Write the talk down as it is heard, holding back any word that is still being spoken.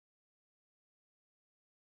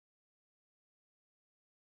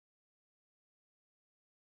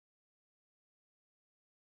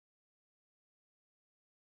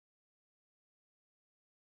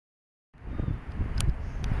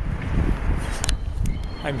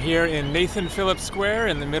I'm here in Nathan Phillips Square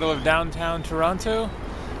in the middle of downtown Toronto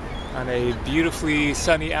on a beautifully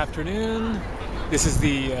sunny afternoon. This is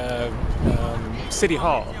the City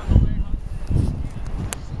Hall.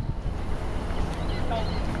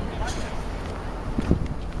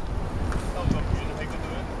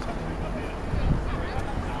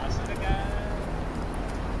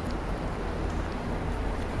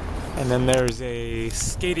 And then there's a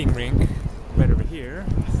skating rink right over here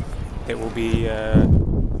that will be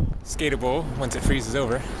skatable once it freezes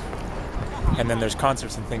over. And then there's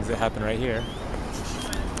concerts and things that happen right here.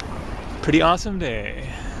 Pretty awesome day.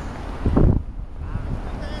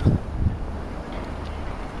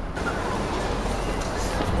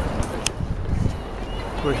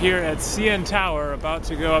 We're here at CN Tower, about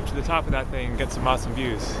to go up to the top of that thing and get some awesome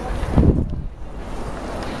views.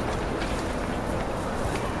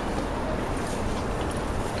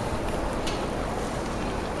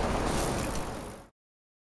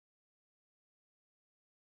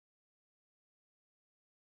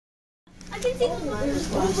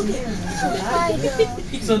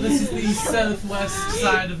 So this is the southwest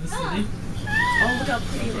side of the city. Oh, look how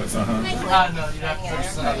pretty it is. No, you'd have to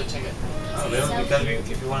purchase another ticket.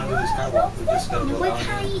 If you want to do this catwalk, we just gotta go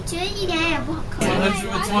down.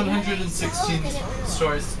 It's 116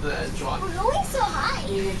 stories to the edge walk.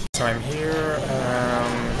 So I'm here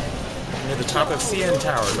near the top of CN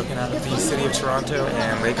Tower, looking out at the city of Toronto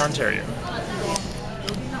and Lake Ontario.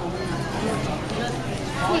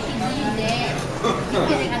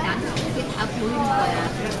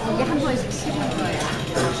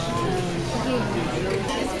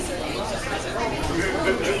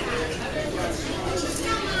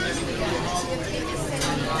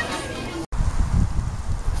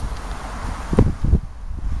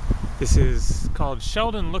 This is called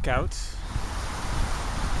Sheldon Lookout,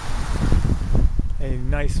 a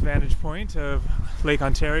nice vantage point of Lake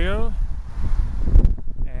Ontario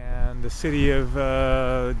and the city of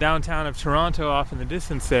downtown of Toronto off in the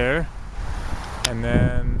distance there, and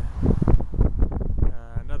then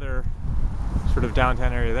another sort of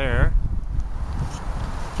downtown area there.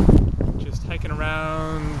 Just hiking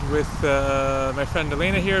around with my friend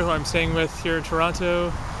Elena here, who I'm staying with here in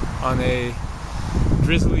Toronto, on a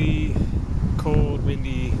drizzly, cold,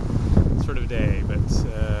 windy sort of day, but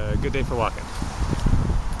good day for walking.